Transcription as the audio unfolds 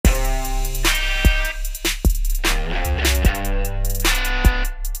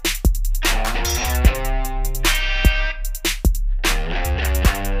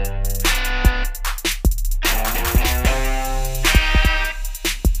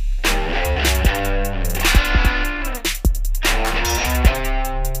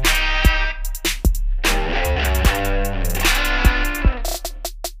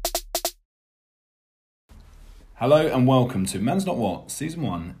Hello and welcome to Man's Not What, Season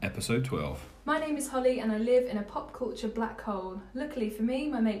 1, Episode 12. My name is Holly and I live in a pop culture black hole. Luckily for me,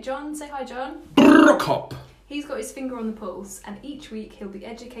 my mate John, say hi John. Brrrcop! He's got his finger on the pulse and each week he'll be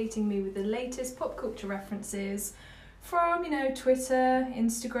educating me with the latest pop culture references from, Twitter,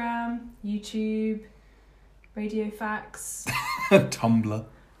 Instagram, YouTube, Radio Facts. Tumblr.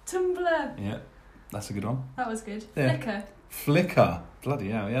 Tumblr. Yeah, that's a good one. That was good. Yeah. Flickr. Bloody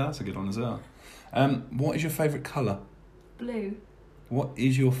hell, yeah, that's a good one as well. What is your favourite colour? Blue. What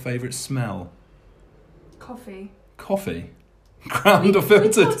is your favourite smell? Coffee. Coffee? Ground or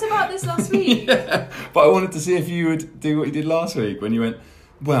filtered? We talked about this last week. Yeah, but I wanted to see if you would do what you did last week when you went,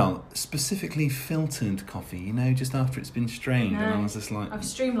 well, specifically filtered coffee, just after it's been strained. No, and I was just like... I've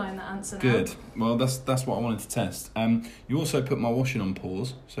streamlined that answer now. Good. Well, that's what I wanted to test. You also put my washing on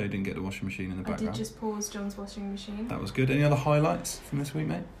pause, so you didn't get the washing machine in the background. I did just pause John's washing machine. That was good. Any other highlights from this week,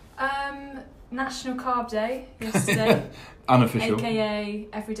 mate? National Carb Day yesterday. Unofficial. AKA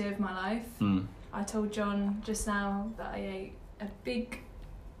every day of my life. Mm. I told John just now that I ate a big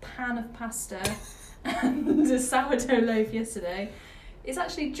pan of pasta and a sourdough loaf yesterday. It's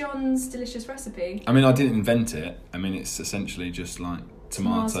actually John's delicious recipe. I mean, I didn't invent it. I mean, it's essentially just like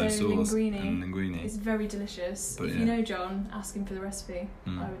tomato sauce linguine. and linguine. It's very delicious. But if you know John, ask him for the recipe,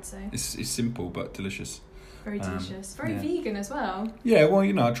 I would say. It's simple but delicious. Very delicious. Very vegan as well. Yeah, well,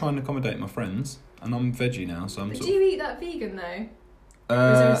 I try and accommodate my friends, and I'm veggie now, so I'm But sort do you eat that vegan though?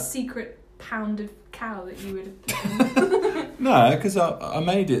 Or is there a secret pound of cow that you would have put in? No, because I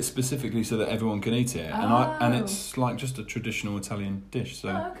made it specifically so that everyone can eat it, Oh. and it's like just a traditional Italian dish, so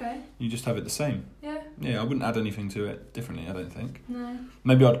okay. you just have it the same. Yeah. Yeah, I wouldn't add anything to it differently, I don't think. No.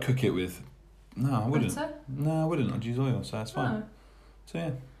 Maybe I'd cook it with... No, I wouldn't. Butter? No, I wouldn't. I'd use oil, so that's fine. Oh. So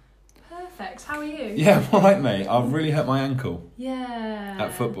yeah. Perfect. How are you? Yeah, I'm alright, mate. I've really hurt my ankle Yeah.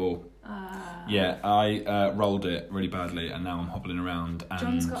 at football. Yeah, I rolled it really badly, and now I'm hobbling around. And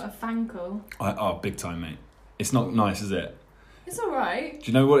John's got a fankle. big time, mate. It's not nice, is it? It's alright. Do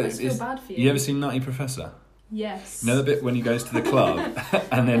you know what I it just is? feel bad for you. You ever seen Nutty Professor? Yes. You know the bit when he goes to the club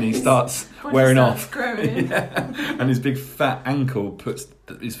and then he starts Body wearing starts off? growing. Yeah. And his big fat ankle puts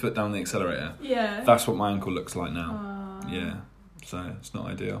his foot down the accelerator. Yeah. That's what my ankle looks like now. Yeah. So it's not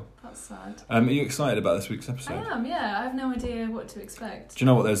ideal. That's sad. Are you excited about this week's episode? I am, yeah. I have no idea what to expect. Do you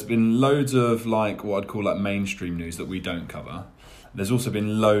know what? There's been loads of what I'd call mainstream news that we don't cover. There's also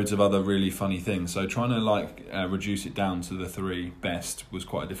been loads of other really funny things. So trying to reduce it down to the three best was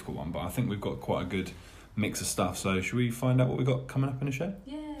quite a difficult one. But I think we've got quite a good mix of stuff. So should we find out what we've got coming up in the show?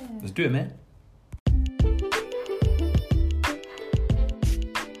 Yeah. Let's do it, man.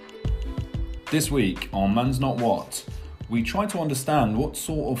 This week on Man's Not What, we try to understand what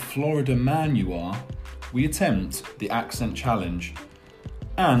sort of Florida man you are, we attempt the accent challenge,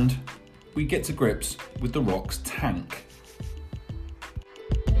 and we get to grips with The Rock's tank.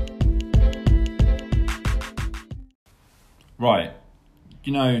 Right,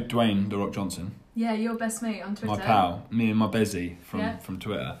 Dwayne The Rock Johnson? Yeah, your best mate on Twitter. My pal, me and my Bezzy Yeah. from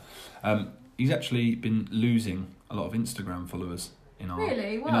Twitter. He's actually been losing a lot of Instagram followers in our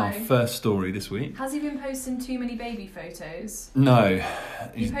Really? in our Why? first story this week. Has he been posting too many baby photos? No.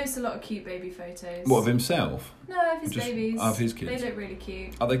 He posts a lot of cute baby photos. What, of himself? No, of his Just babies. of his kids? They look really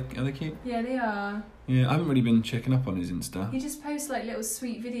cute. Are they cute? Yeah, they are. Yeah, I haven't really been checking up on his Insta. He just posts little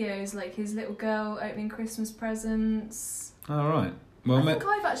sweet videos, like his little girl opening Christmas presents. Oh, right. Well, I think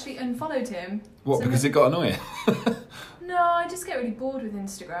I've actually unfollowed him. What, So because it got annoying? No, I just get really bored with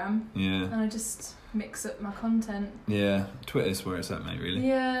Instagram. Yeah. And I just mix up my content. Yeah. Twitter's where it's at, mate, really.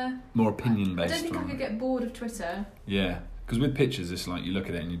 Yeah. More opinion I based. don't think I could get bored of Twitter. Yeah. Because with pictures, it's you look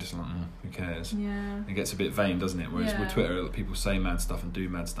at it and you're just like, who cares? Yeah. It gets a bit vain, doesn't it? Whereas with Twitter, people say mad stuff and do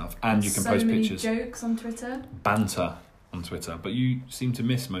mad stuff. And you can so post many pictures. Jokes on Twitter. Banter on Twitter. But you seem to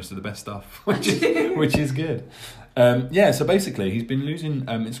miss most of the best stuff, which is good. So basically, he's been losing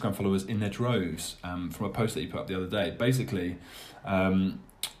Instagram followers in their droves from a post that he put up the other day. Basically,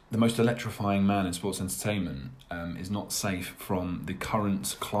 the most electrifying man in sports entertainment is not safe from the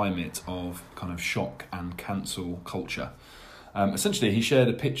current climate of kind of shock and cancel culture. Essentially, he shared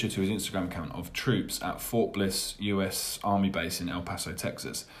a picture to his Instagram account of troops at Fort Bliss US Army Base in El Paso,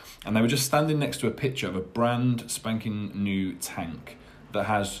 Texas. And they were just standing next to a picture of a brand spanking new tank that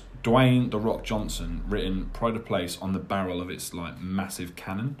has Dwayne The Rock Johnson written pride of place on the barrel of its massive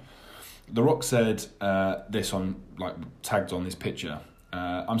cannon. The Rock said this on tagged on this picture.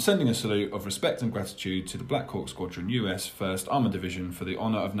 I'm sending a salute of respect and gratitude to the Black Hawk Squadron US 1st Armoured Division for the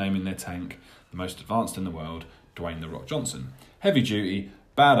honour of naming their tank the most advanced in the world, Dwayne The Rock Johnson. Heavy duty,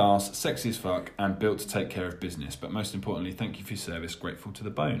 badass, sexy as fuck, and built to take care of business. But most importantly, thank you for your service, grateful to the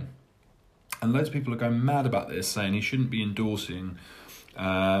bone. And loads of people are going mad about this, saying he shouldn't be endorsing,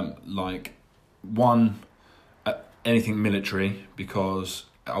 like, anything military, because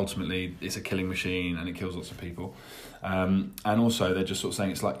ultimately it's a killing machine and it kills lots of people. And also they're just sort of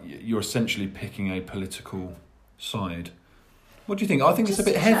saying it's like you're essentially picking a political side. What do you think? I think it's a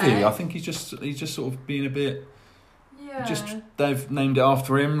bit heavy. I think he's just sort of being a bit... Yeah. Just they've named it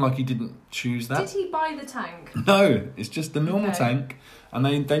after him, like he didn't choose that. Did he buy the tank? No, it's just the normal tank, and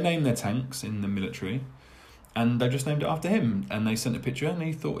they name their tanks in the military, and they just named it after him. And they sent a picture, and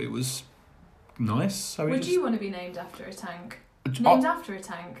he thought it was nice. So would you want to be named after a tank? After a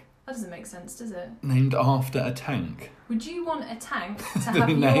tank? That doesn't make sense, does it? Named after a tank. Would you want a tank to have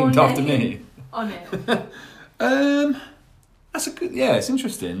be your named after me on it? That's a good. Yeah, it's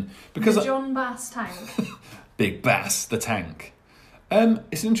interesting because the John Bass tank. Big Bass, the tank.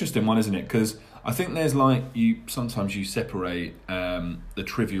 It's an interesting one, isn't it? Because I think there's like sometimes you separate the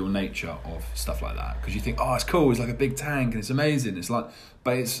trivial nature of stuff like that, because you think, oh, it's cool, it's like a big tank and it's amazing. It's like,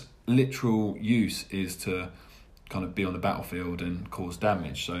 but its literal use is to kind of be on the battlefield and cause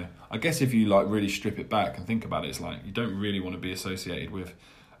damage. So I guess if you like really strip it back and think about it, it's like you don't really want to be associated with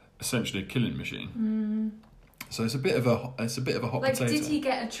essentially a killing machine. So it's a bit of a hot potato. Did he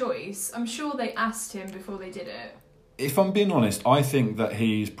get a choice? I'm sure they asked him before they did it. If I'm being honest, I think that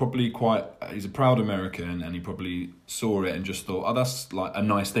he's a proud American, and he probably saw it and just thought, oh, that's like a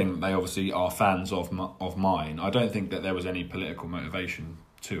nice thing. They obviously are fans of mine. I don't think that there was any political motivation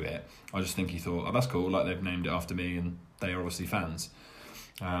to it. I just think he thought, oh, that's cool, like they've named it after me and they are obviously fans.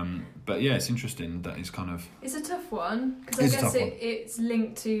 But yeah, it's interesting that he's kind of... It's a tough one, because I guess it's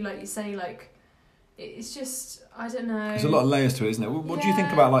linked to, like you say, like, it's just, I don't know. There's a lot of layers to it, isn't it? What do you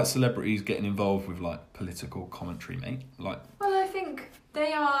think about like celebrities getting involved with like political commentary, mate? Like, well, I think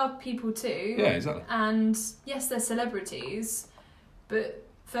they are people too. Yeah, exactly. And yes, they're celebrities, but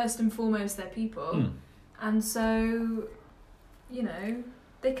first and foremost, they're people. And so, you know,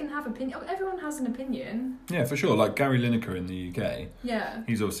 they can have opinion. Everyone has an opinion. Yeah, for sure. Like Gary Lineker in the UK. Yeah.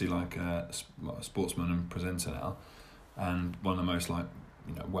 He's obviously like a sportsman and presenter now, and one of the most like,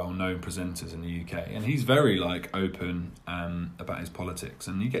 you know, well-known presenters in the UK, and he's very like open about his politics,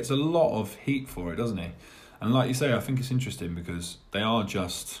 and he gets a lot of heat for it, doesn't he? And like you say, I think it's interesting because they are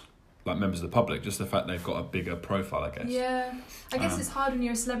just like members of the public, just the fact they've got a bigger profile, I guess. Yeah, I guess it's hard when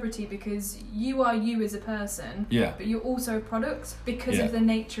you're a celebrity because you are you as a person, but you're also a product because of the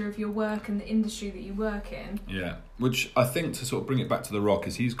nature of your work and the industry that you work in. Yeah, which I think, to sort of bring it back to The Rock,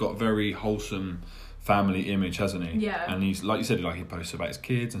 is he's got very wholesome family image, hasn't he? Yeah. And he's, like you said, like he posts about his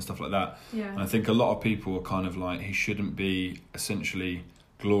kids and stuff like that. Yeah. And I think a lot of people are kind of like, he shouldn't be essentially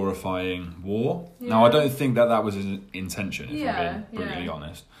glorifying war. Yeah. Now, I don't think that was his intention, if I'm being brutally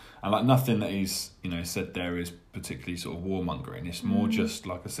honest. And like nothing that he's, you know, said there is particularly sort of warmongering. It's more just,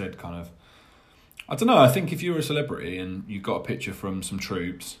 like I said, kind of, I don't know, I think if you're a celebrity and you got a picture from some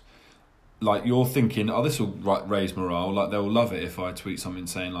troops, like you're thinking, oh, this will raise morale. Like they'll love it if I tweet something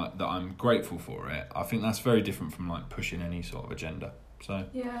saying like that I'm grateful for it. I think that's very different from like pushing any sort of agenda. So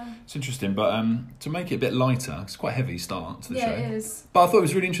it's interesting. But to make it a bit lighter, it's quite a heavy start to the show. Yeah, it is. But I thought it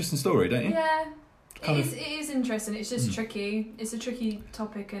was a really interesting story, don't you? Yeah, it is interesting. It's just tricky. It's a tricky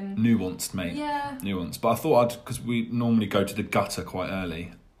topic and nuanced, mate. Yeah, nuanced. But I thought because we normally go to the gutter quite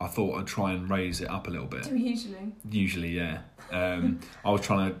early, I thought I'd try and raise it up a little bit. Do we usually? Usually, yeah. I was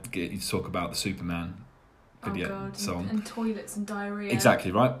trying to get you to talk about the Superman video song. And toilets and diarrhea.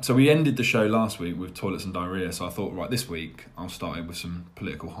 Exactly, right. So we ended the show last week with toilets and diarrhea, so I thought, right, this week I'll start it with some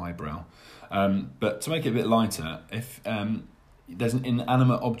political highbrow. But to make it a bit lighter, if there's an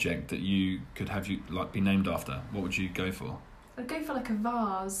inanimate object that you could have be named after, what would you go for? I'd go for like a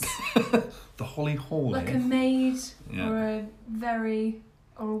vase. The Holly Hall. Like a maid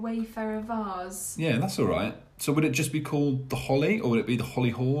or a Wayfarer vase. Yeah, that's all right. So would it just be called the Holly, or would it be the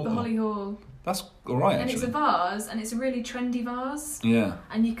Holly Hall? The Holly Hall. That's all right, and actually. It's a vase, and it's a really trendy vase. Yeah.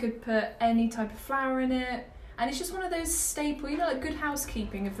 And you could put any type of flower in it. And it's just one of those staple, you know, like Good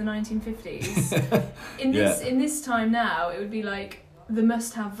Housekeeping of the 1950s. In this time now, it would be like the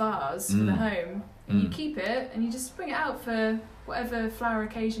must-have vase for the home. And you keep it, and you just bring it out for whatever flower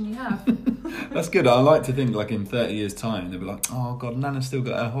occasion you have. That's good. I like to think like in 30 years' time, they'll be like, oh God, Nana's still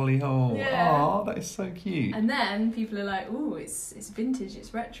got her Holly Hall. Yeah. Oh, that is so cute. And then people are like, oh, it's vintage,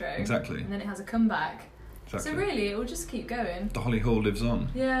 it's retro. Exactly. And then it has a comeback. Exactly. So really, it will just keep going. The Holly Hall lives on.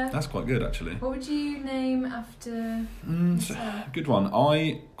 Yeah. That's quite good, actually. What would you name after... Good one.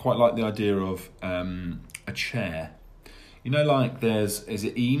 I quite like the idea of a chair. You know, like is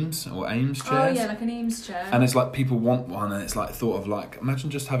it Eames or Ames chairs? Oh yeah, like an Eames chair. And it's like people want one, and it's like thought of like,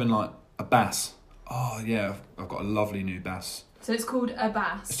 imagine just having like a bass. Oh yeah, I've got a lovely new bass So it's called a It's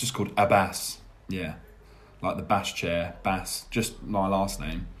bass. just called a bass. Yeah. Like the bass chair, bass, just my last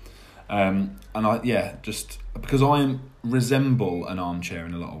name. And just because I resemble an armchair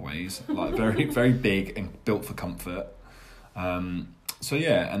in a lot of ways, like very, very big and built for comfort. So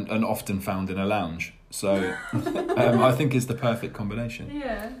yeah, and often found in a lounge. So I think it's the perfect combination.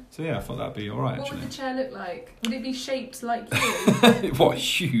 Yeah. So yeah, I thought that'd be all right, What actually. would the chair look like? Would it be shaped like you? What,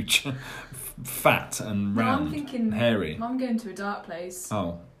 huge, fat and No, round, I'm thinking and hairy. I'm going to a dark place.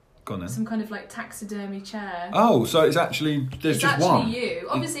 Oh, go on then. Some kind of like taxidermy chair. Oh, so it's actually, there's It's just actually one. you.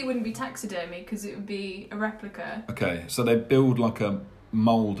 Obviously, it wouldn't be taxidermy because it would be a replica. Okay, so they build like a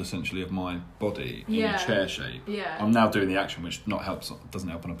mould essentially of my body in Yeah. a chair shape. Yeah. I'm now doing the action, which doesn't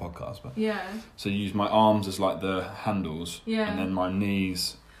help on a podcast, but Yeah. so you use my arms as like the handles, Yeah. and then my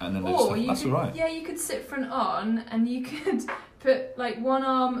knees, and then there's Or stuff. you That's could, all right. yeah, you could sit front on and you could put like one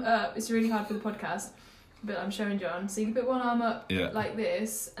arm up. It's really hard for the podcast, but I'm showing John. So you can put one arm up Yeah. like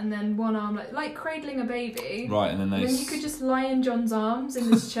this, and then one arm like cradling a baby. Right, and then And they. then you could just lie in John's arms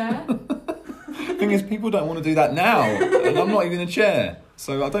in this chair. Thing is, people don't want to do that now, and I'm not even in a chair,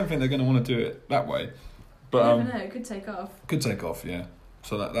 so I don't think they're going to want to do it that way. But You never know, it could take off. could take off, yeah.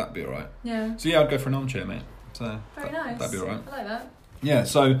 So that'd be all right. Yeah. So yeah, I'd go for an armchair, mate. So Very nice. that'd be all right. I like that. Yeah,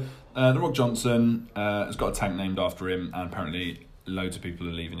 so The Rock Johnson has got a tank named after him, and apparently loads of people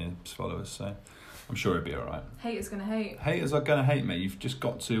are leaving his followers. So I'm sure it'll be all right. Haters gonna hate. Haters are gonna hate, mate. You've just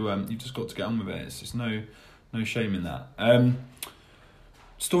got to get on with it. It's just no shame in that.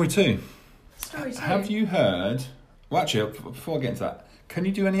 Story 2. Story 2. Have you heard? Well, actually, before I get into that, can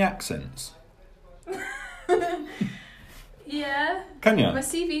you do any accents? Yeah. Can you? My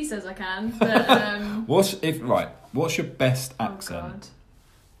CV says I can, but What's your best accent?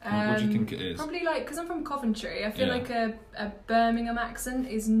 Oh What God. do you think it is? Probably like because I'm from Coventry. I feel Yeah. like a Birmingham accent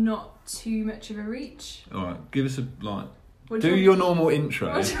is not too much of a reach. All right, give us a like. What Do you your normal intro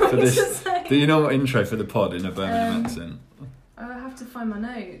what do you for want me to this. say? Do your normal intro for the pod in a Birmingham accent. Oh, I have to find my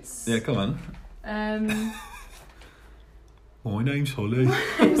notes. Yeah, come on. My name's Holly. My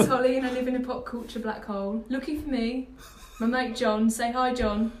name's Holly and I live in a pop culture black hole. Looking for me, my mate John. Say hi,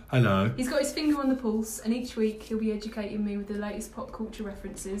 John. Hello. He's got his finger on the pulse, and each week he'll be educating me with the latest pop culture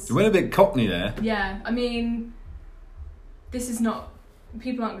references. You went a bit cockney there. Yeah, I mean, this is not.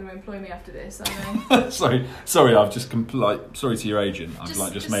 People aren't going to employ me after this, are they? sorry. I've just sorry to your agent. I've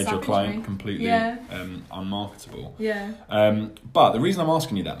just made your savage client me. completely Yeah. unmarketable. Yeah. But the reason I'm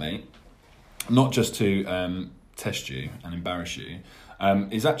asking you that, mate, not just to test you and embarrass you,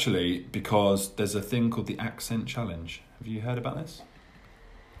 is actually because there's a thing called the Accent Challenge. Have you heard about this?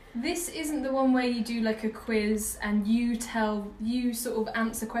 This isn't the one where you do like a quiz and you sort of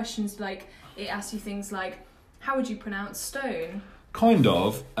answer questions like it asks you things like, how would you pronounce stone? Kind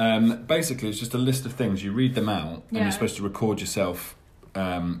of. Basically, it's just a list of things. You read them out, and Yeah. you're supposed to record yourself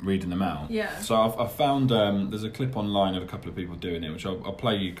reading them out. Yeah. So I've found there's a clip online of a couple of people doing it, which I'll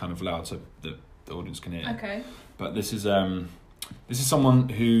play you kind of loud so the audience can hear. Okay. But this is someone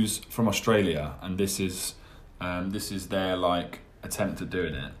who's from Australia, and this is their like attempt at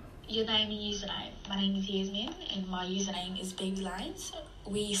doing it. Your name and username. My name is Yasmin and my username is Baby Lines.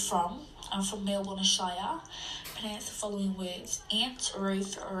 Where you from? I'm from Melbourne, Australia. Pronounce the following words: ant,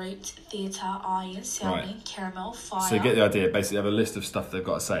 roof, root, theatre, iron, salmon, Right. caramel, fire. So you get the idea. Basically, they have a list of stuff they've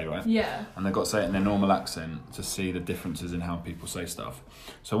got to say, right? Yeah. And they've got to say it in their normal accent to see the differences in how people say stuff.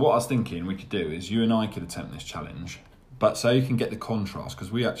 So what I was thinking we could do is you and I could attempt this challenge, but so you can get the contrast,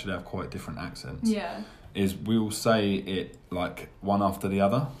 because we actually have quite different accents. Yeah. Is we'll say it like one after the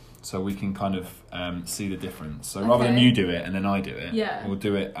other, so we can kind of see the difference. So rather than Okay. you do it and then I do it, Yeah. we'll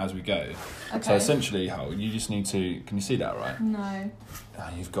do it as we go. Okay. So essentially, Hol, you just need to. Can you see that, right? No. Oh,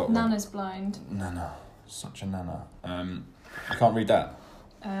 you've got Nana's blind. Nana, such a nana. I can't read that.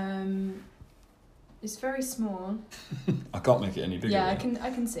 It's very small. I can't make it any bigger. Yeah, though.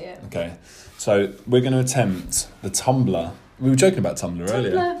 I can see it. Okay, so we're going to attempt the Tumblr. We were joking about Tumblr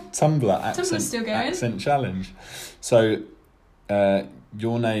earlier. Tumblr accent. Tumblr's still going. Accent challenge. So,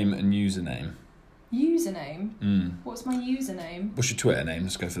 your name and username. Username? What's my username? What's your Twitter name?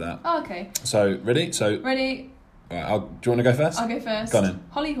 Let's go for that. Oh, okay. So, ready? So, Ready? right, do you want to go first? I'll go first. Go on then.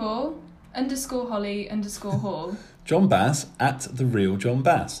 Holly Hall, _Holly_Hall. John Bass at the real John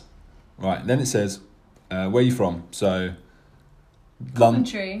Bass. Right, then it says, where are you from? So,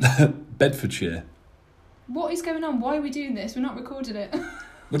 Coventry. Bedfordshire. What is going on? Why are we doing this? We're not recorded it.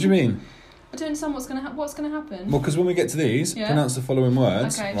 What do you mean? I don't understand what's gonna happen. Well, because when we get to these, Yeah. pronounce the following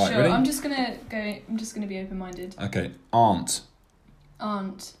words. Okay, right, sure. ready? I'm just gonna be open-minded. Okay, aunt,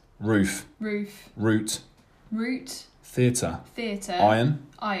 Aunt, roof, roof, root, root, theatre, theatre, iron,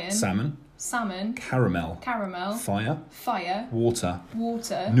 iron, salmon, Salmon. Caramel. Caramel. Fire. Fire. Water.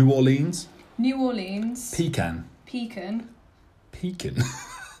 Water. New Orleans. New Orleans. Pecan. Pecan. Pecan.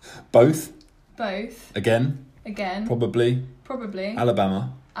 Both. Both. Again. Again. Probably. Probably.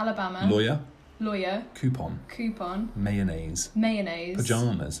 Alabama. Alabama. Lawyer. Lawyer. Coupon. Coupon. Mayonnaise. Mayonnaise.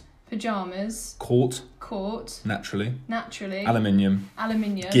 Pajamas. Pajamas. Court. Court. Naturally. Naturally. Aluminium.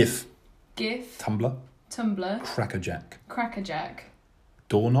 Aluminium. GIF. GIF. Tumbler. Tumbler. Crackerjack. Crackerjack.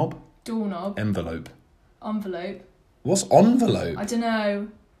 Doorknob. Doorknob. Envelope. Envelope. What's envelope? I don't know.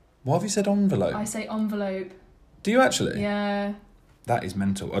 Why have you said envelope? I say envelope. Do you actually? Yeah. That is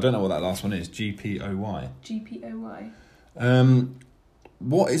mental. I don't know what that last one is. GPOY. GPOY.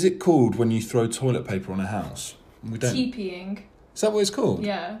 What is it called when you throw toilet paper on a house? We don't. TPing. Is that what it's called?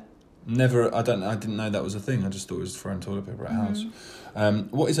 Yeah. Never. I didn't know that was a thing. I just thought it was throwing toilet paper at a house.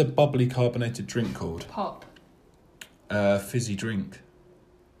 What is a bubbly carbonated drink called? Pop. Fizzy drink.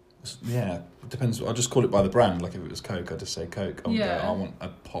 Yeah, it depends. I'll just call it by the brand. Like if it was Coke, I'd just say Coke. Yeah. I want a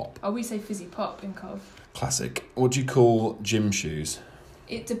pop. Oh, we say fizzy pop in Cov. Classic. What do you call gym shoes?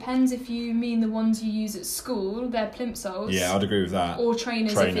 It depends if you mean the ones you use at school. They're plimsolls. Yeah, I'd agree with that. Or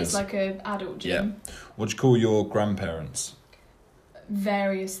trainers if it's like a adult gym. Yeah. What do you call your grandparents?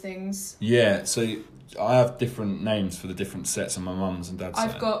 Various things. Yeah, so I have different names for the different sets on my mum's and dad's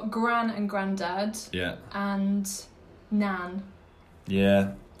I've set. got gran and granddad. Yeah. And nan.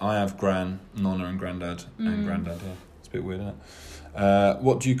 Yeah, I have gran, nonna and granddad, and granddad, yeah. It's a bit weird, isn't it?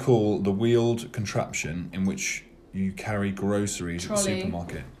 What do you call the wheeled contraption in which you carry groceries Trolley. at the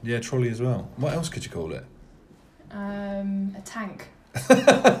supermarket? Yeah, trolley as well. What else could you call it? A tank.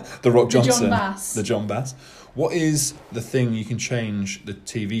 The Rock Johnson. The John Bass. The John Bass. What is the thing you can change the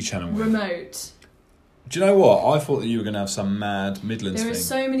TV channel with? Remote. Do you know what? I thought that you were going to have some mad Midlands There thing. are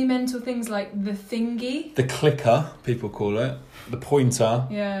so many mental things like the thingy. The clicker, people call it. The pointer.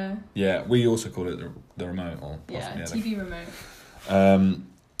 Yeah. Yeah, we also call it the remote. Or Yeah, possibly, TV remote.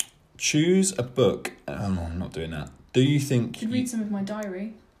 Choose a book. Oh, no, I'm not doing that. Do you think... Could read some of my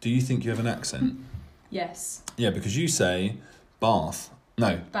diary. Do you think you have an accent? Yes. Yeah, because you say Bath.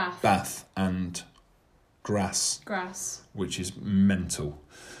 No, Bath. Bath and grass, Grass. which is mental.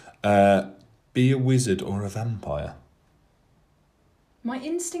 Be a wizard or a vampire. My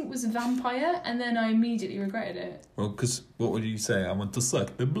instinct was vampire, and then I immediately regretted it. Well, because what would you say? I want to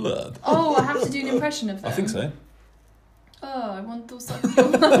suck the blood. Oh, I have to do an impression of them. I think so. Oh, I want to suck your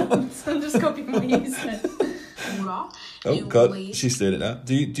blood. So I'm just copying what you said. Oh God, she's doing it now.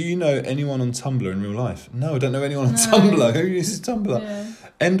 Do you know anyone on Tumblr in real life? No, I don't know anyone on Tumblr. Who uses Tumblr? Yeah.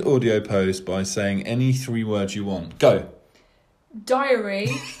 End audio post by saying any 3 words you want. Go. Diary.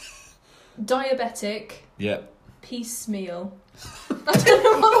 Diabetic. Yep. Piecemeal. I don't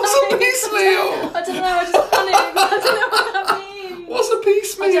know what What's that a means. piecemeal? I don't know, I just panicked. I don't know what that means. What's a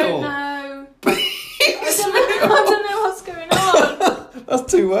piecemeal? I don't know. Piecemeal. I don't know what's going on.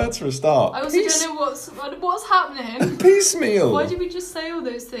 That's 2 words for a start. I also don't know what's happening. Piecemeal. Why did we just say all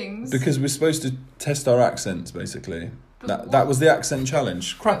those things? Because we're supposed to test our accents, basically. But That was the accent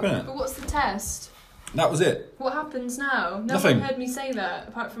challenge. Crap, innit? But what's the test? That was it. What happens now? No Nothing. one heard me say that,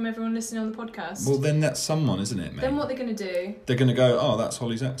 apart from everyone listening on the podcast. Well, then that's someone, isn't it, mate? Then what they're going to do? They're going to go, oh, that's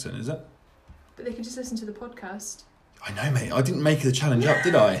Holly's accent, is it? But they could just listen to the podcast. I know, mate. I didn't make the challenge up,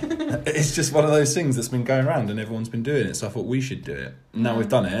 did I? It's just one of those things that's been going around and everyone's been doing it, so I thought we should do it. Now we've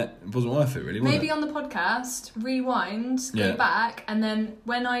done it, it wasn't worth it, really, was Maybe it? on the podcast, rewind, go back, and then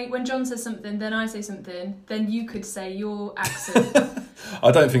when John says something, then I say something, then you could say your accent.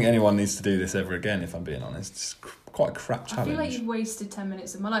 I don't think anyone needs to do this ever again, if I'm being honest. It's quite a crap challenge. I feel like you've wasted 10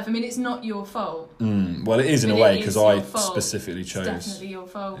 minutes of my life. I mean, it's not your fault. Well, it is in a way, because I specifically chose... It's definitely your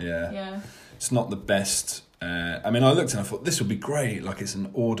fault. Yeah. It's not the best... I mean, I looked and I thought, this would be great. Like, it's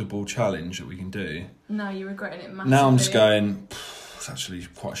an audible challenge that we can do. Now you're regretting it massively. Now I'm just going, it's actually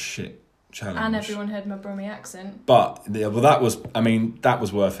quite a shit challenge. And everyone heard my Brummy accent. But, yeah, well, that was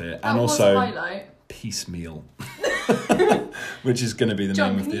worth it. That and was also, a highlight. Piecemeal. Which is going to be the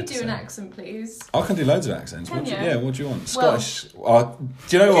John, name of the can you episode. do an accent, please? I can do loads of accents. Can you? Yeah, what do you want? Scottish? Do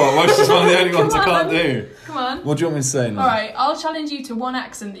you know what? Welsh is one of the only ones I can't do. Come on. What do you want me to say now? Alright, I'll challenge you to one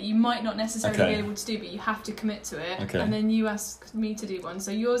accent that you might not necessarily Okay. be able to do, but you have to commit to it. Okay. And then you ask me to do one.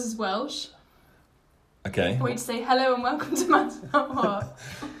 So yours is Welsh. Okay. I want you to say hello and welcome to Man's Not What.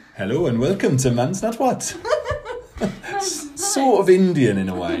 Hello and welcome to Man's Not What. Sort of Indian in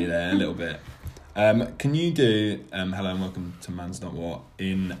a way there, a little bit. Can you do hello and welcome to Man's Not What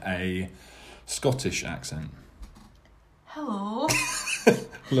in a Scottish accent? Hello.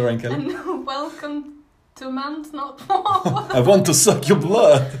 Lorraine Kelly. And welcome to Man's Not What. I want to suck your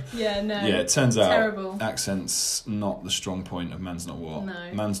blood. Yeah, no. Yeah, it turns out Terrible. accent's not the strong point of Man's Not What.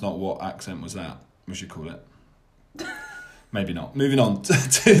 No. Man's Not What accent was that? We should call it. Maybe not. Moving on.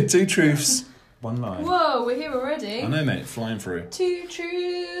 Two truths, one lie. Whoa, we're here already. I know, mate. Flying through. 2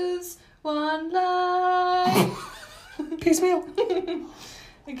 truths, 1 lie. Piecemeal.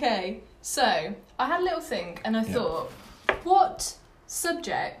 Okay, so I had a little think and I thought, what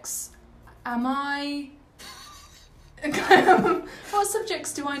subjects am I... what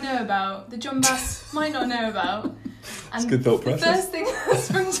subjects do I know about that John Bass might not know about? And good thought the process. first thing that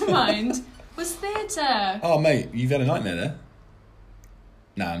sprung to mind was theatre. Oh, mate, you've had a nightmare there.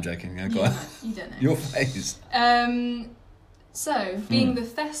 Nah, I'm joking. Yeah, go on. You don't know. Your face. So, being the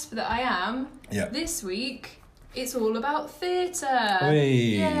thesp that I am, Yeah. this week it's all about theatre.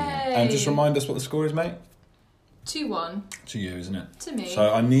 Whee. Yay. And just remind us what the score is, mate. 2-1 To you, isn't it? to me.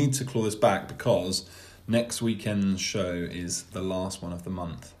 So I need to claw this back because next weekend's show is the last one of the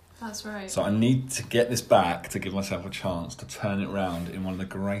month. That's right. So I need to get this back to give myself a chance to turn it round in one of the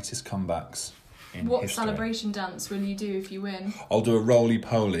greatest comebacks in What history. celebration dance will you do if you win? I'll do a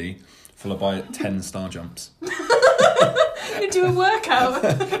roly-poly followed by 10 star jumps. You do a workout.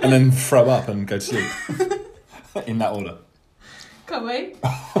 And then throw up and go to sleep. In that order. Can't wait.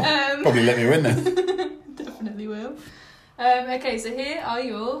 Probably let me win then. Definitely will. Okay, so here are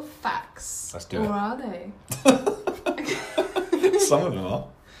your facts. Let's do or it. are they? Some of them are.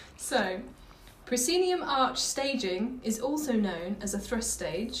 So, proscenium arch staging is also known as a thrust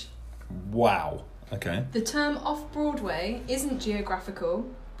stage. Wow. Okay. The term off-Broadway isn't geographical.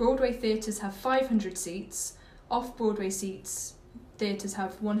 Broadway theatres have 500 seats. Off-Broadway theatres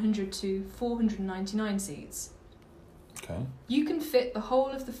have 100 to 499 seats. Okay. You can fit the whole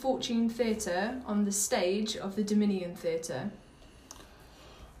of the Fortune Theatre on the stage of the Dominion Theatre.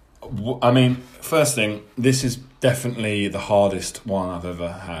 I mean, first thing, this is definitely the hardest one I've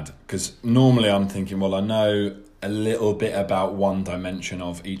ever had. Because normally I'm thinking, well, I know a little bit about one dimension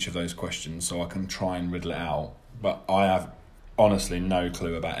of each of those questions, so I can try and riddle it out. But I have honestly no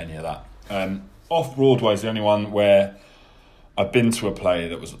clue about any of that. Off-Broadway is the only one where I've been to a play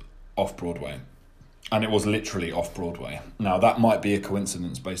that was off-Broadway. And it was literally off-Broadway. Now, that might be a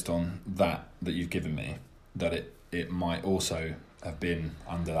coincidence based on that you've given me, that it might also have been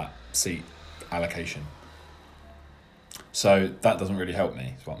under that seat allocation. So that doesn't really help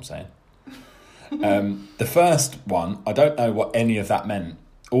me, is what I'm saying. The first one, I don't know what any of that meant.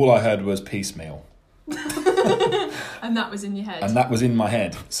 All I heard was piecemeal. And that was in your head. And that was in my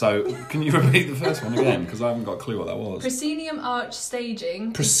head. So can you repeat the first one again? Because I haven't got a clue what that was. Proscenium arch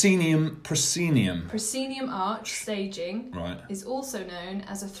staging. Proscenium. Proscenium arch staging Right. is also known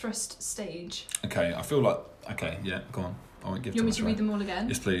as a thrust stage. Okay, I feel like... Okay, yeah, go on. I won't give You too want me much to away. read them all again?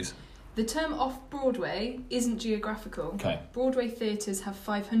 Yes, please. The term off-Broadway isn't geographical. Okay. Broadway theatres have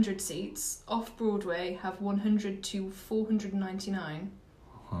 500 seats. Off-Broadway have 100 to 499.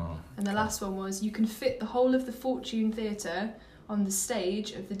 And the last one was, you can fit the whole of the Fortune Theatre on the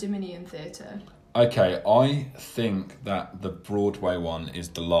stage of the Dominion Theatre. Okay, I think that the Broadway one is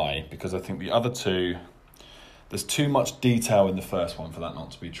the lie, because I think the other two, there's too much detail in the first one for that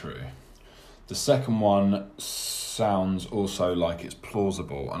not to be true. The second one sounds also like it's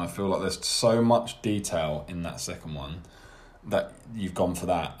plausible, and I feel like there's so much detail in that second one that you've gone for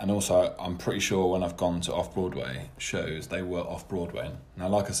that. And also, I'm pretty sure when I've gone to off-Broadway shows, they were off-Broadway. Now,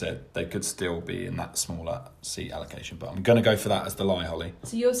 like I said, they could still be in that smaller seat allocation, but I'm going to go for that as the lie, Holly.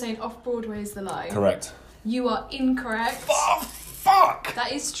 So you're saying off-Broadway is the lie? Correct. You are incorrect. Oh, fuck!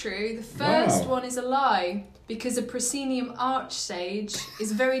 That is true. The first Wow. one is a lie, because a proscenium arch stage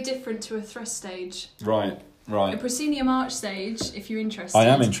is very different to a thrust stage. Right. A proscenium arch stage, if you're interested, I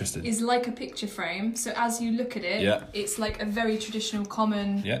am interested. is like a picture frame. So as you look at it, Yeah. it's like a very traditional,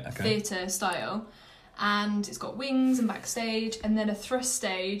 common theatre style. And it's got wings and backstage. And then a thrust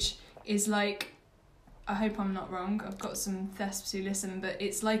stage is like, I hope I'm not wrong, I've got some thesps who listen, but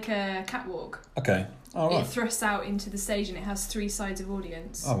it's like a catwalk. Okay. Oh, right. It thrusts out into the stage and it has 3 sides of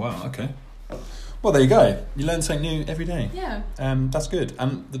audience. Oh, wow. Okay. Well, there you go. You learn something new every day. Yeah. That's good.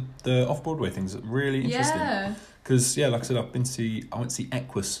 And the off-Broadway thing's really interesting. Yeah. Because, like I said, I went to see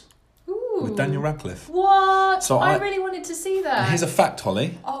Equus Ooh. with Daniel Radcliffe. What? So I really wanted to see that. Here's a fact,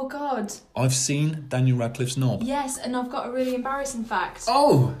 Holly. Oh, God. I've seen Daniel Radcliffe's knob. Yes, and I've got a really embarrassing fact.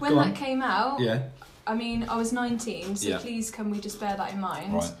 Oh, When that came out, Yeah. I mean, I was 19, so Yeah. please can we just bear that in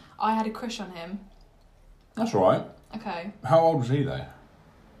mind? Right. I had a crush on him. That's all right. Okay. How old was he, though?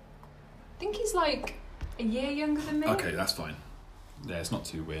 I think he's like a year younger than me. Okay, that's fine. Yeah, it's not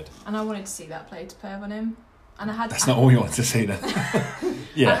too weird. And I wanted to see that play to perv on him. And I had That's not all you want to see, then.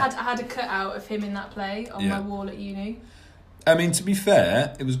 Yeah. I had a cutout of him in that play on my wall at uni. I mean, to be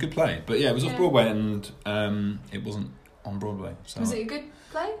fair, it was a good play. But yeah, it was off Yeah. Broadway and it wasn't on Broadway. So Was it a good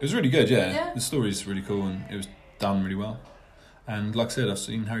play? It was really good, yeah. Yeah. The story's really cool and it was done really well. And like I said, I've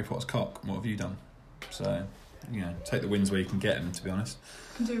seen Harry Potter's cock. What have you done? So, take the wins where you can get them, to be honest.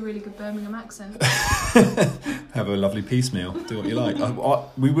 You can do a really good Birmingham accent. Have a lovely piecemeal. Do what you like.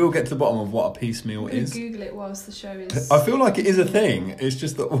 We will get to the bottom of what a piecemeal I'm going is. to Google it whilst the show is... I feel like it is a thing. It's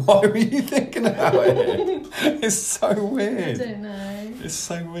just that why were you thinking about it? It's so I weird. don't know. It's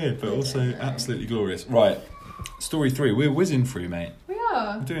so weird, but I also don't know. absolutely glorious. Right, story 3. We're whizzing through, mate. We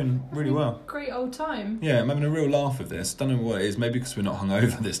are. We're doing really well. Great old time. Yeah, I'm having a real laugh with this. Don't know what it is. Maybe because we're not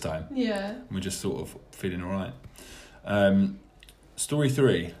hungover this time. Yeah. We're just sort of feeling all right. Story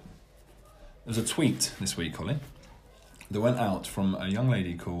 3. There's a tweet this week, Holly, that went out from a young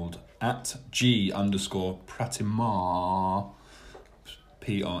lady called @G_Pratimar.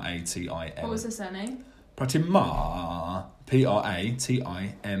 Pratim. What was her surname? Pratimar.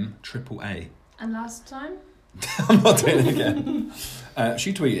 Pratim. And last time? I'm not doing it again.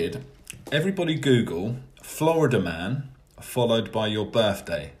 She tweeted, "Everybody Google Florida man followed by your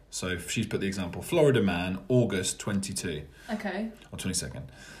birthday." So she's put the example, Florida man, August 22 Okay. or 22nd,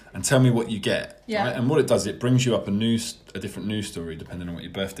 and tell me what you get. Yeah. Right? And what it does, it brings you up a different news story depending on what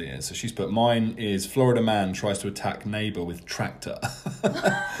your birthday is. So she's put, mine is Florida man tries to attack neighbour with tractor.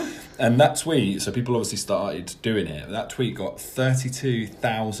 And that tweet, so people obviously started doing it. That tweet got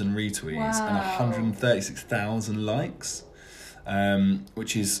 32,000 retweets and Wow. 136,000 likes,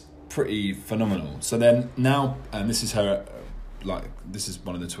 which is pretty phenomenal. So then now, and this is her, this is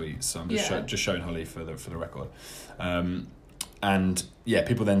one of the tweets. So I'm just showing Holly for the record. And yeah,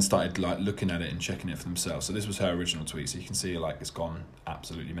 people then started looking at it and checking it for themselves. So this was her original tweet. So you can see it's gone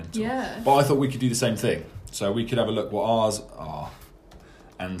absolutely mental. Yeah. But I thought we could do the same thing. So we could have a look what ours are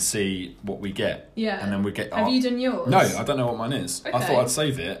and see what we get. Yeah. And then we get. Have you done yours? No, I don't know what mine is. I Okay. thought I'd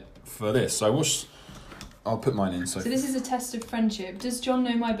save it for this. So I'll put mine in. So this is a test of friendship. Does John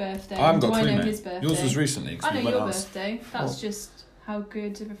know my birthday? I haven't got Do a I clue, know mate. his birthday? Yours was recently. 'Cause I know we went your out. birthday. That's just how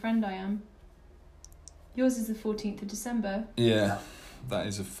good of a friend I am. Yours is the 14th of December. Yeah, that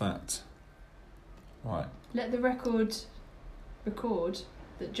is a fact. Right. Let the record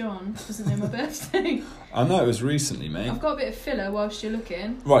that John doesn't know my birthday. I know it was recently, mate. I've got a bit of filler whilst you're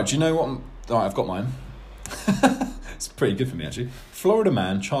looking. Right, do you know what? Right, I've got mine. It's pretty good for me, actually. Florida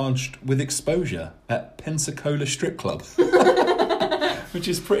man charged with exposure at Pensacola strip club. Which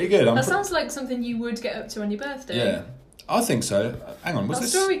is pretty good. That sounds like something you would get up to on your birthday. Yeah, I think so. Hang on, was That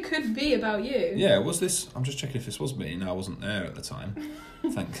this... story could be about you. Yeah, was this... I'm just checking if this was me. No, I wasn't there at the time.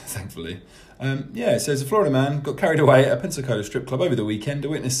 Thankfully. Yeah, it says a Florida man got carried away at a Pensacola strip club over the weekend, a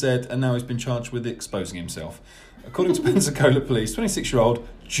witness said, and now he's been charged with exposing himself. According to Pensacola police, 26-year-old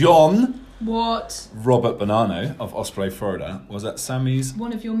John What? Robert Bonanno of Osprey, Florida, was at Sammy's,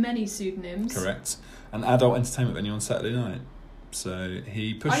 One of your many pseudonyms. correct, an adult entertainment venue on Saturday night. So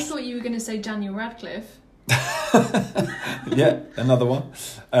he pushed... I thought you were going to say Daniel Radcliffe. Yeah, another one.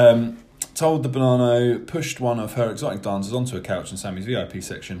 Told the Bonanno pushed one of her exotic dancers onto a couch in Sammy's VIP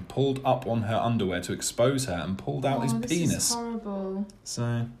section, pulled up on her underwear to expose her, and pulled out his this penis. is horrible. So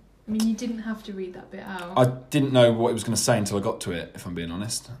I mean, you didn't have to read that bit out. I didn't know what it was going to say until I got to it, if I'm being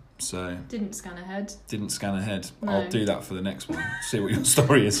honest. So Didn't scan ahead. didn't scan ahead. No. I'll do that for the next one. See what your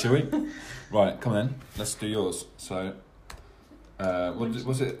story is, shall we? Right, come on then. Let's do yours. So,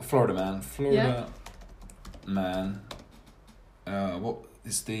 was it Florida man? Florida man. What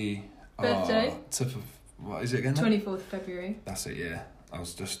is the Birthday? What is it again? 24th February. That's it. Yeah, I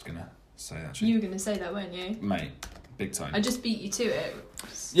was just gonna say that. Actually. You were going to say that, weren't you? Mate, big time. I just beat you to it.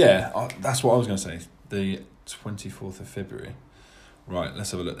 Yeah, that's what I was going to say. The 24th of February. Right, let's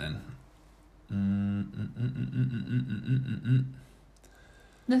have a look then.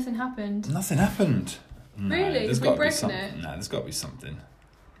 Nothing happened. Nothing happened. No, Really? there's Have we gotta be broken something. it? No, there's got to be something.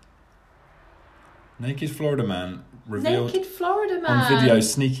 Naked Florida man revealed Naked Florida man. on video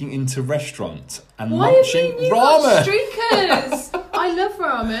sneaking into restaurant and Why have munching you ramen. got streakers? I love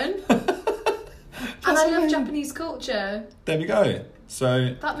ramen. And I love Japanese culture. There we go.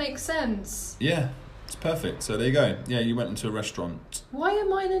 So, That makes sense. yeah, it's perfect. So there you go. Yeah, you went into a restaurant. Why are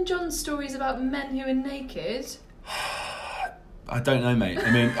mine and John's stories about men who are naked? I don't know, mate.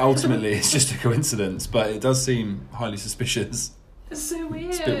 I mean, ultimately, it's just a coincidence, but it does seem highly suspicious. It's so weird.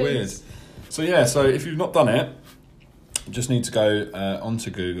 It's a bit weird. So yeah, so if you've not done it, you just need to go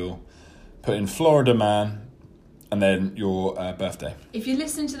onto Google, put in Florida man, and then your birthday. If you're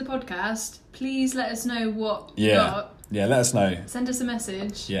listening to the podcast, please let us know what you Yeah. got. Yeah, let us know. Send us a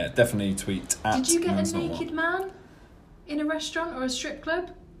message. Yeah, definitely tweet at Did you get Man's a Not naked man in a restaurant or a strip club?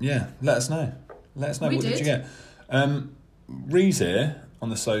 What. Yeah, let us know. Let us know. We What did you did. get? Ree's here on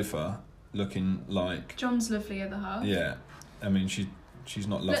the sofa, looking like... John's lovely at the heart. Yeah. I mean, she's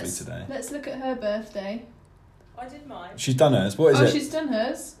not lovely today. Let's look at her birthday. I did mine. She's done hers. What is it? Oh, she's done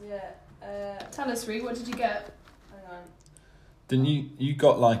hers? Yeah. Tell us, Ree, what did you get? Hang on. Didn't you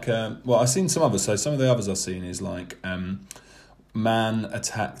got like... well, I've seen some others. So some of the others I've seen is like man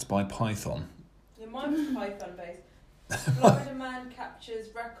attacked by python. Yeah, mine was Python based. Florida man captures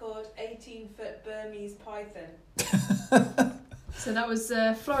record 18-foot Burmese python. So that was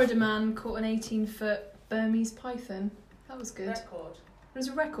Florida man caught an 18-foot Burmese python. That was good. Record. It was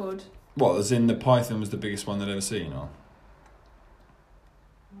a record. What, as in the python was the biggest one they'd ever seen, or?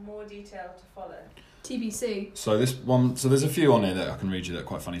 More detail to follow. TBC. So there's a few on here that I can read you that are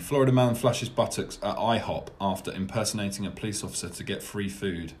quite funny. Florida man flashes buttocks at IHOP after impersonating a police officer to get free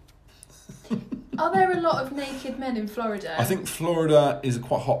food. Are there a lot of naked men in Florida? I think Florida is a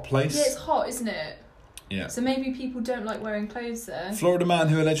quite hot place. Yeah, it's hot, isn't it? Yeah. So maybe people don't like wearing clothes there. Florida man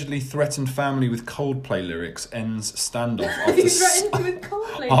who allegedly threatened family with Coldplay lyrics ends standoff He threatened with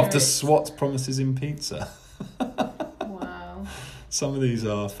Coldplay after lyrics. SWAT promises him pizza. Wow. Some of these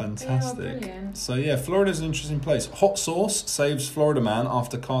are fantastic. They are brilliant. So yeah, Florida's an interesting place. Hot sauce saves Florida man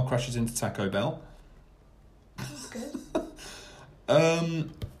after car crashes into Taco Bell. That's good.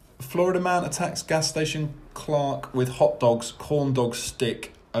 Florida man attacks gas station clerk with hot dogs, corn dog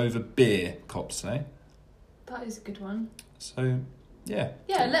stick over beer, cops say. That is a good one. So, yeah.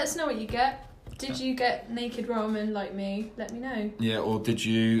 Yeah, let us know what you get. Did you get naked ramen like me? Let me know. Yeah, or did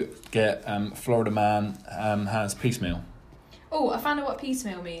you get Florida man has piecemeal? Oh, I found out what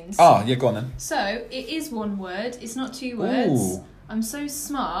piecemeal means. Ah, yeah, go on then. So, it is one word. It's not two words. Ooh. I'm so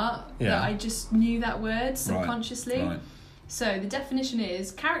smart that I just knew that word subconsciously. Right. So, the definition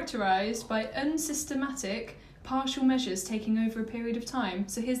is characterised by unsystematic partial measures taking over a period of time.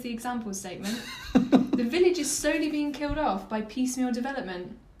 So here's the example statement. The village is slowly being killed off by piecemeal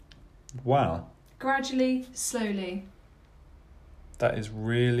development. Wow. Gradually, slowly. That is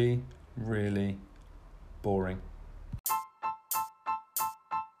really, really boring.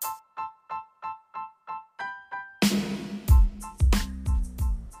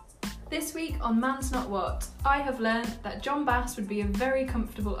 This week on Man's Not What, I have learnt that John Bass would be a very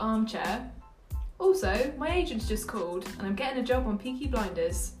comfortable armchair. Also, my agent's just called and I'm getting a job on Peaky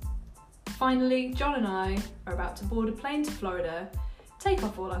Blinders. Finally, John and I are about to board a plane to Florida, take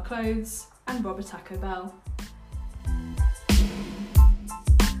off all our clothes and rob a Taco Bell.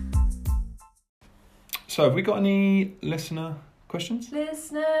 So, have we got any listener questions?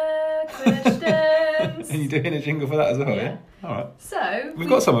 Listener questions! Are you doing a jingle for that as well, Yeah. yeah? All right. So, We've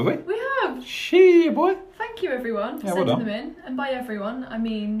got some, have we? We have! Shee, boy. Thank you everyone for Yeah, well sending done. them in. And by everyone, I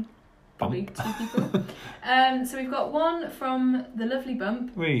mean probably Bump. 2 people. So we've got one from the lovely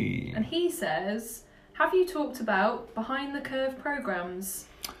Bump. Wee. And he says, have you talked about Behind the Curve programmes?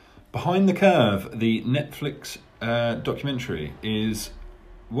 Behind the Curve, the Netflix documentary, is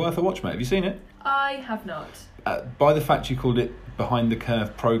worth a watch, mate. Have you seen it? I have not. By the fact you called it Behind the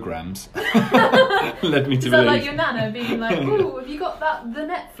Curve programmes, led me to Is that believe. like your nana being like, ooh, have you got that, the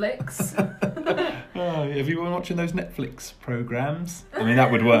Netflix? Oh, have you been watching those Netflix programmes? I mean,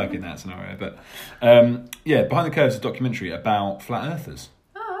 that would work in that scenario. But yeah, Behind the Curve is a documentary about flat earthers.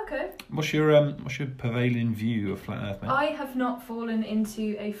 Oh, okay. What's your prevailing view of flat earth, mate? I have not fallen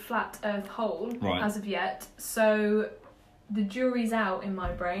into a flat earth hole Right. as of yet, so the jury's out in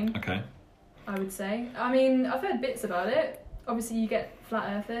my brain. Okay. I would say. I mean, I've heard bits about it. Obviously, you get flat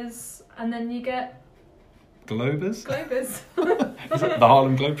earthers, and then you get Globers? globers. Is that the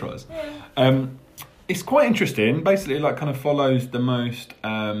Harlem Globetrotters? Yeah. It's quite interesting. Basically, like, kind of follows the most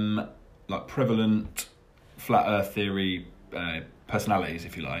like prevalent flat Earth theory personalities,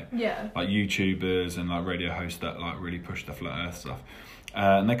 if you like. Yeah. Like YouTubers and like radio hosts that like really push the flat Earth stuff.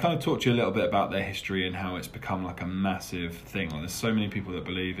 And they kind of talk to you a little bit about their history and how it's become like a massive thing. Like, there's so many people that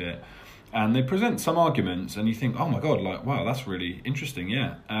believe it. And they present some arguments and you think, oh my God, like, wow, that's really interesting,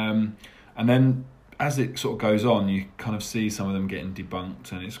 yeah. And then as it sort of goes on, you kind of see some of them getting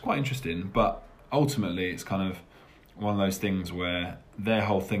debunked and it's quite interesting. But ultimately, it's kind of one of those things where their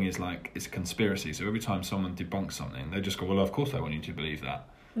whole thing is like, it's a conspiracy. So every time someone debunks something, they just go, well, of course I want you to believe that.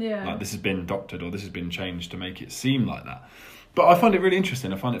 Yeah. Like, this has been doctored or this has been changed to make it seem like that. But I find it really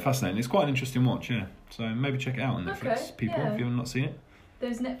interesting. I find it fascinating. It's quite an interesting watch, yeah. So maybe check it out on Netflix, Okay, people, yeah. if you have not seen it.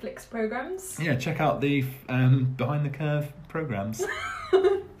 Those Netflix programmes. Yeah, check out the Behind the Curve programmes.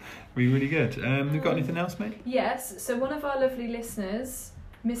 Really good. We've got anything else, mate? Yes, so one of our lovely listeners,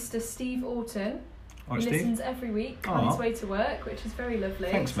 Mr. Steve Orton, All right, who Steve. listens every week on Aw. his way to work, which is very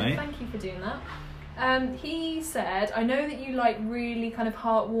lovely. Thanks, So mate. Thank you for doing that. He said, I know that you like really kind of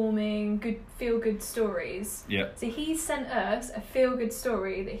heartwarming, good, feel-good stories. Yeah. So he sent us a feel-good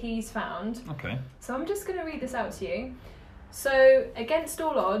story that he's found. Okay. So I'm just going to read this out to you. So, against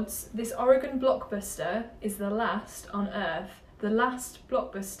all odds, this Oregon blockbuster is the last on Earth. The last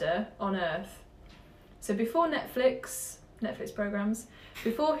blockbuster on Earth. So before Netflix programs,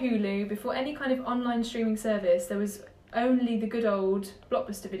 before Hulu, before any kind of online streaming service, there was only the good old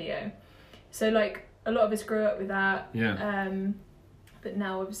Blockbuster Video. So like a lot of us grew up with that. Yeah. But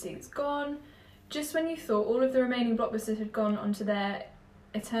now obviously it's gone. Just when you thought all of the remaining Blockbusters had gone onto their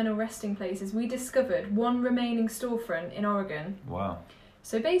eternal resting places, we discovered one remaining storefront in Oregon. Wow.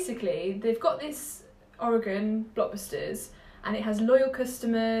 So basically, they've got this Oregon Blockbusters, and it has loyal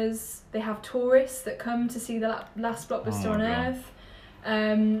customers. They have tourists that come to see the last Blockbuster on Earth.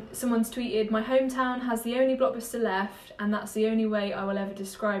 Someone's tweeted, my hometown has the only Blockbuster left, and that's the only way I will ever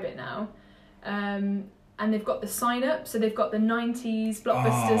describe it now. And they've got the sign up, so they've got the 90s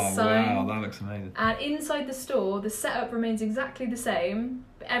Blockbusters sign. Wow, that looks amazing. And inside the store, the setup remains exactly the same,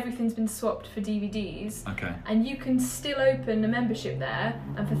 but everything's been swapped for DVDs. Okay. And you can still open a membership there,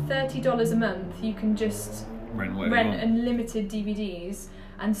 and for $30 a month, you can just Rent whatever you want. unlimited DVDs.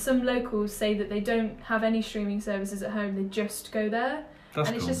 And some locals say that they don't have any streaming services at home, they just go there. That's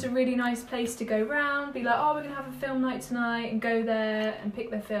and it's cool. just a really nice place to go round, be like, oh, we're going to have a film night tonight, and go there and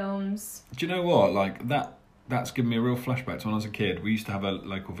pick their films. Do you know what? Like that's given me a real flashback to when I was a kid. We used to have a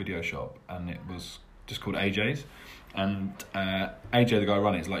local video shop, and it was just called AJ's. And AJ, the guy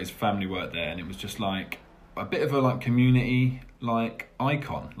running it, like his family worked there, and it was just like a bit of a like community like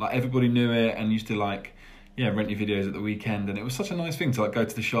icon. Like everybody knew it, and used to like rent your videos at the weekend, and it was such a nice thing to like go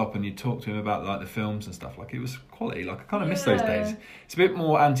to the shop and you talk to him about like the films and stuff. Like it was quality. Like I kind of miss those days. It's a bit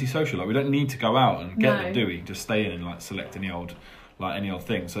more antisocial. Like we don't need to go out and get them, do we? Just stay in and like select any old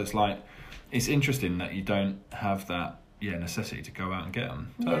thing. So it's like it's interesting that you don't have that necessity to go out and get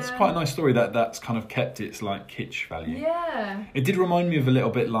them. So it's quite a nice story that's kind of kept its like kitsch value. Yeah. It did remind me of a little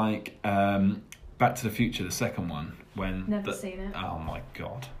bit like Back to the Future, the second one, when Never seen it. Oh my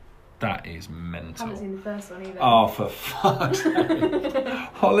god. That is mental. Haven't seen the first one either. Oh, for fuck's sake.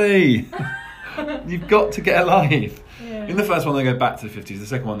 Holly! You've got to get a life. Yeah. In the first one, they go back to the 50s. The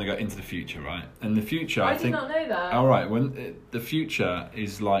second one, they go into the future, right? And the future, I think... did not know that. All right. The future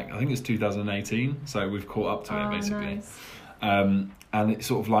is like, I think it's 2018, so we've caught up to it, basically. Nice. And it's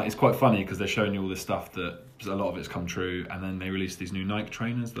sort of like, it's quite funny because they're showing you all this stuff that a lot of it's come true, and then they release these new Nike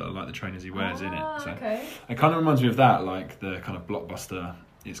trainers that are like the trainers he wears in it. So okay. It kind of reminds me of that, like the kind of Blockbuster.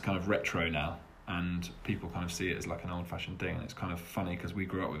 It's kind of retro now, and people kind of see it as like an old-fashioned thing, and it's kind of funny because we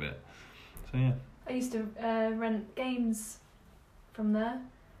grew up with it. So yeah. I used to rent games from there.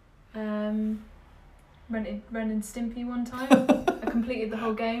 Rented Ren and Stimpy one time. I completed the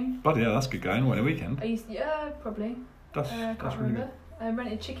whole game. Bloody hell, that's good going. What, in a weekend? I used to, probably. That's Can't really remember. good. I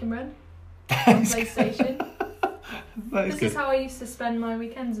rented Chicken Run That on is good. PlayStation. That is This good. is how I used to spend my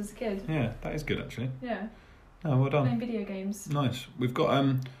weekends as a kid. Yeah, that is good actually. Yeah. Oh, well done. Playing video games. Nice. We've got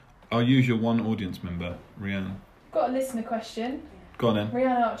our usual one audience member, Rihanna. Got a listener question. Go on then.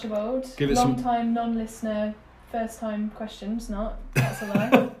 Rihanna Archibald. Give it long some- time non-listener, first time questions. Not. That's a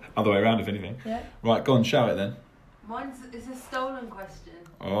lie. Other way around, if anything. Yeah. Right, go on, shout it then. It's a stolen question.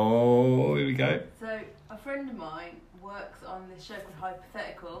 Oh, here we go. So a friend of mine works on this show called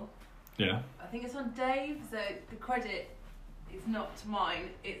Hypothetical. Yeah. I think it's on Dave, so the credit is not to mine,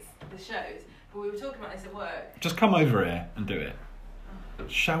 it's the show's. But we were talking about this at work. Just come over here and do it.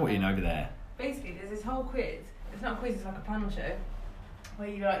 Shouting over there. Basically, there's this whole quiz. It's not a quiz, it's like a panel show where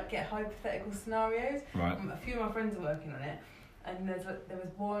you like get hypothetical scenarios. Right. A few of my friends are working on it, and there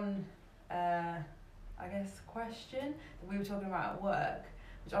was one, I guess, question that we were talking about at work,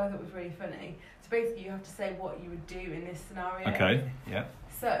 which I thought was really funny. So basically, you have to say what you would do in this scenario. Okay, yeah.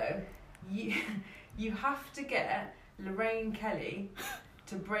 So you have to get Lorraine Kelly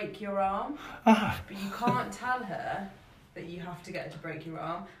to break your arm, Ah, but you can't tell her that you have to get her to break your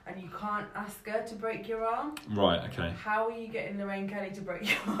arm, and you can't ask her to break your arm. right, okay. How are you getting Lorraine Kelly to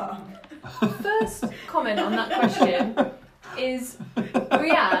break your arm? First comment on that question is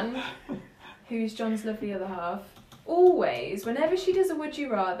Rianne, who's John's lovely other half, always, whenever she does a would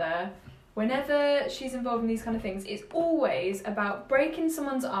you rather, whenever she's involved in these kind of things, it's always about breaking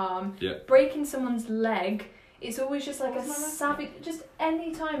someone's arm, breaking someone's leg. It's always just like a savage... Just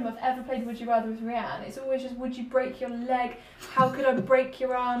any time I've ever played Would You Rather with Rianne, it's always just, would you break your leg? How could I break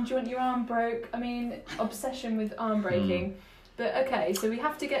your arm? Do you want your arm broke? I mean, obsession with arm breaking. But okay, so we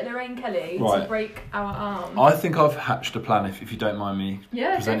have to get Lorraine Kelly to Right. break our arm. I think I've hatched a plan, if you don't mind me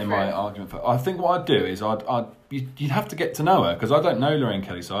Yeah, presenting go for my it. argument for. I think what I'd do is you'd have to get to know her, because I don't know Lorraine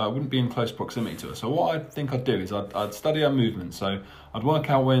Kelly, so I wouldn't be in close proximity to her. So what I think I'd do is I'd study her movement. So I'd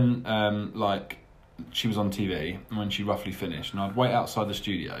work out when like she was on TV and when she roughly finished, and I'd wait outside the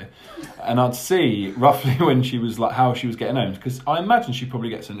studio, and I'd see roughly when she was like how she was getting home, because I imagine she probably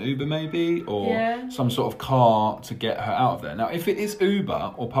gets an Uber maybe, or Yeah. some sort of car to get her out of there. Now, if it is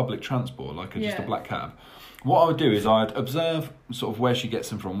Uber or public transport, like just a Yeah. black cab, what I would do is I'd observe sort of where she gets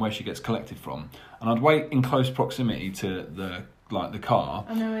them from, where she gets collected from, and I'd wait in close proximity to the car.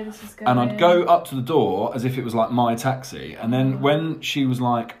 I know where this is going. And I'd go up to the door as if it was like my taxi. And then when she was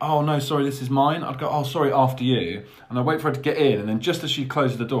like, oh no, sorry, this is mine, I'd go, oh sorry, after you. And I'd wait for her to get in. And then just as she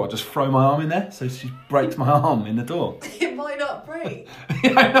closes the door, I'd just throw my arm in there. So she breaks my arm in the door. It might not break.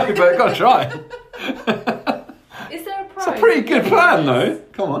 Yeah, I know, but I've got to try. Is there a prize? It's a pretty good plan though.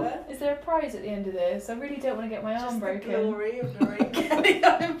 Come on. Is there a prize at the end of this? I really don't want to get my arm Just broken. the glory of Lorraine Kelly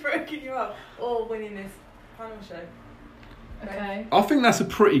having broken you up or winning this panel show. Okay. I think that's a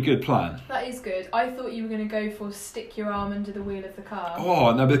pretty good plan. That is good. I thought you were going to go for stick your arm under the wheel of the car.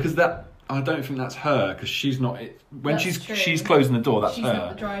 Oh no, because I don't think that's her, because she's not. When That's she's true. she's closing the door, that's She's her. not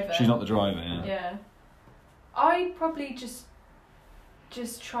the driver. She's not the driver. Yeah. Yeah. I'd probably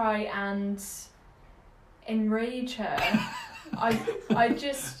just try and enrage her. I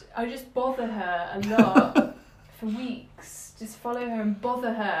just bother her a lot for weeks. Just follow her and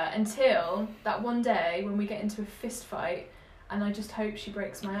bother her until that one day when we get into a fist fight, and I just hope she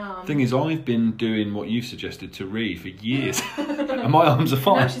breaks my arm. Thing is, I've been doing what you suggested to Ree for years, and my arms are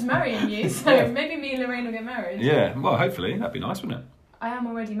fine. Now she's marrying you, so Yeah. maybe me and Lorraine will get married. Yeah, well, hopefully that'd be nice, wouldn't it? I am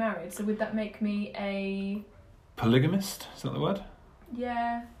already married, so would that make me a... Polygamist, is that the word?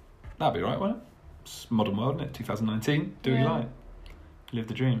 Yeah. That'd be right, wouldn't it? It's modern world, isn't it? 2019. Do what you Yeah. like. Live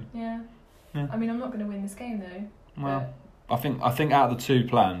the dream. Yeah. Yeah. I mean, I'm not going to win this game though. Well, I think out of the two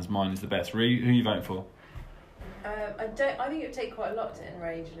plans, mine is the best. Ree, who are you voting for? I think it would take quite a lot to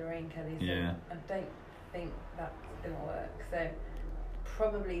enrage Lorraine Kelly. So Yeah. I don't think that's gonna work. So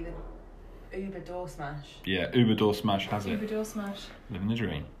probably the Uber door smash. Yeah, Uber door smash has Uber it. door smash. Living the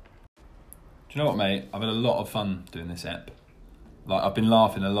dream. Do you know what, mate? I've had a lot of fun doing this ep. Like, I've been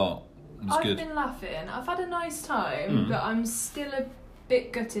laughing a lot. It's I've good. been laughing. I've had a nice time, but I'm still a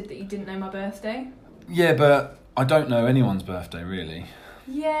bit gutted that you didn't know my birthday. Yeah, but I don't know anyone's birthday, really.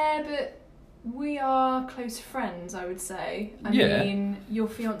 Yeah, but we are close friends, I would say. I Yeah. mean, your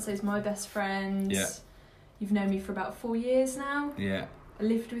fiance's my best friend. Yeah. You've known me for about 4 years now. Yeah. I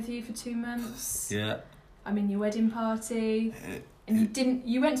lived with you for 2 months. Yeah. I'm in your wedding party. And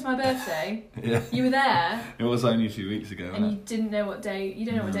you went to my birthday. Yeah. You were there. It was only a few weeks ago, And wasn't you didn't know what day. You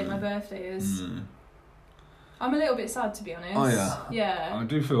don't know what date my birthday is. I'm a little bit sad, to be honest. Oh, yeah. Yeah. I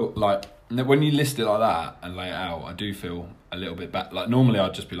do feel like when you list it like that and lay it out, I do feel a little bit bad. Like, normally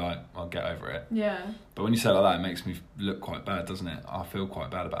I'd just be like, I'll get over it. Yeah. But when you say it like that, it makes me look quite bad, doesn't it? I feel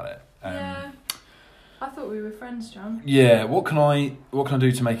quite bad about it. Yeah. I thought we were friends, John. Yeah. What can I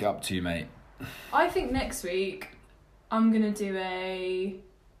do to make it up to you, mate? I think next week I'm gonna do a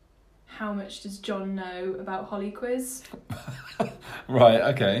how much does John know about Holly quiz. Right.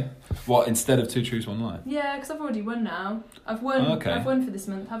 Okay. What, instead of 2 truths, 1 lie? Yeah, because I've already won now. I've won. Okay. I've won for this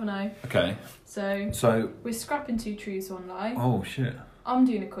month, haven't I? Okay. So we're scrapping 2 truths, 1 lie. Oh shit. I'm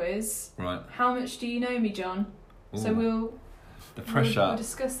doing a quiz. Right. How much do you know me, John? So Ooh. The pressure. We'll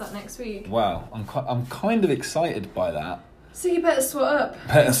discuss that next week. Wow. I'm kind of excited by that. So you better swat up.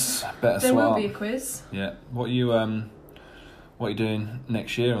 Better There swap. will be a quiz. Yeah. What are you doing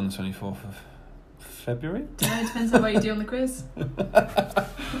next year on the 24th of February? Yeah, it depends on what you do on the quiz.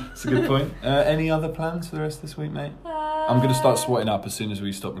 That's a good point. Any other plans for the rest of this week, mate? I'm going to start swatting up as soon as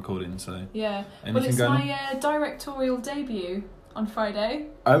we stop recording, so... Yeah. Anything Well, it's going my directorial debut on Friday.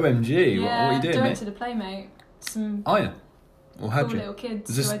 OMG, Yeah, what are you doing, directed mate? a playmate. Some Oh, yeah. Well, how'd cool you? little kids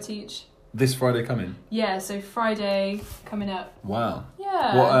Is this- who I teach. This Friday coming? Yeah, so Friday coming up. Wow.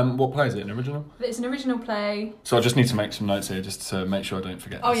 Yeah. What play is it? An original? It's an original play. So I just need to make some notes here just to make sure I don't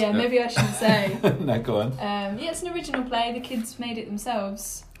forget Oh this. yeah, maybe I shouldn't say. No, go on. Yeah, it's an original play. The kids made it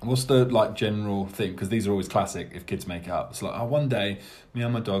themselves. What's the general thing? Because these are always classic if kids make it up. It's like, one day, me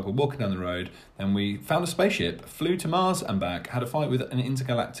and my dog were walking down the road, and we found a spaceship, flew to Mars and back, had a fight with an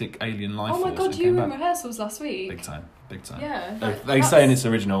intergalactic alien life Oh force. my god, and you came were in back. rehearsals last week. Big time. Yeah. They saying it's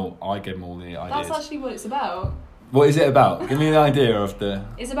original, I gave them all the ideas. That's actually what it's about. What is it about? Give me an idea of the...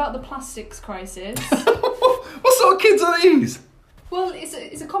 It's about the plastics crisis. What sort of kids are these? Well,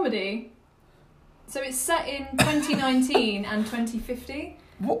 it's a comedy. So it's set in 2019 and 2050.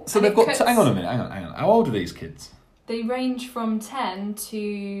 What? So And they've it got... cuts- hang on a minute, hang on. How old are these kids? They range from 10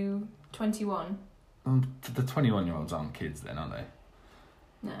 to 21. The 21-year-olds aren't kids then, are they?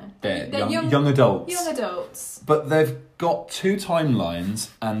 No. They're young adults. Young adults. But they've got 2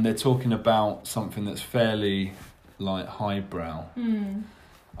 timelines, and they're talking about something that's fairly, like, highbrow.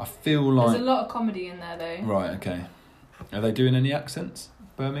 I feel like... There's a lot of comedy in there, though. Right, okay. Are they doing any accents?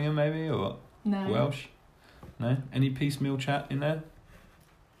 Birmingham, maybe, or No. Welsh? No? Any piecemeal chat in there?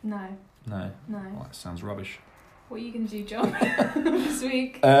 No. No. No. Oh, that sounds rubbish. What are you going to do, John, this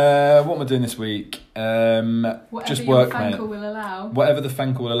week? What am I doing this week? Whatever just your work, mate. fankle will allow. Whatever the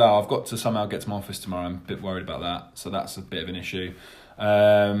fankle will allow. I've got to somehow get to my office tomorrow. I'm a bit worried about that, so that's a bit of an issue.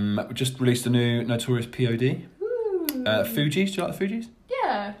 We just released a new Notorious P.O.D. Ooh. Fugees. Do you like the Fugees?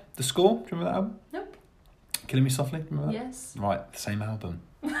 Yeah. The Score. Do you remember that album? Nope. Killing Me Softly. Do you remember that? Yes. Right, the same album.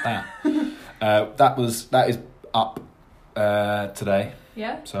 That. That is up today.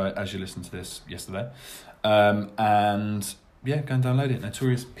 Yeah. So as you listen to this yesterday, and yeah, go and download it.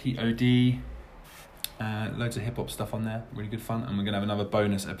 Notorious P.O.D. Loads of hip hop stuff on there, really good fun. And we're gonna have another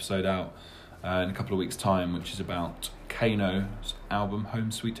bonus episode out in a couple of weeks' time, which is about Kano's album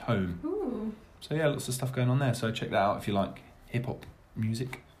Home Sweet Home. Ooh. So yeah, lots of stuff going on there. So check that out if you like hip hop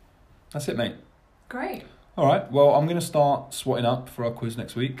music. That's it, mate. Great. All right. Well, I'm gonna start swatting up for our quiz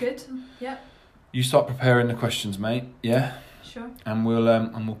next week. Good. Yep. You start preparing the questions, mate. Yeah. Sure. And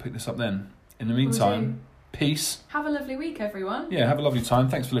we'll pick this up then. In the meantime, peace. Have a lovely week, everyone. Yeah, have a lovely time.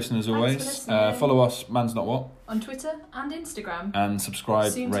 Thanks for listening as Thanks always. for listening. Follow us, Man's Not What, On Twitter and Instagram. and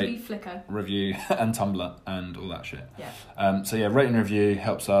subscribe, Soon to be rate, Flickr. review, and Tumblr, and all that shit. Yeah. So yeah, rate and review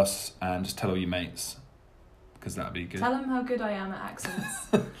helps us, and just tell all your mates, because that'd be good. Tell them how good I am at accents.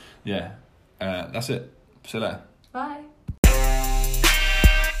 Yeah. That's it. See you later. Bye.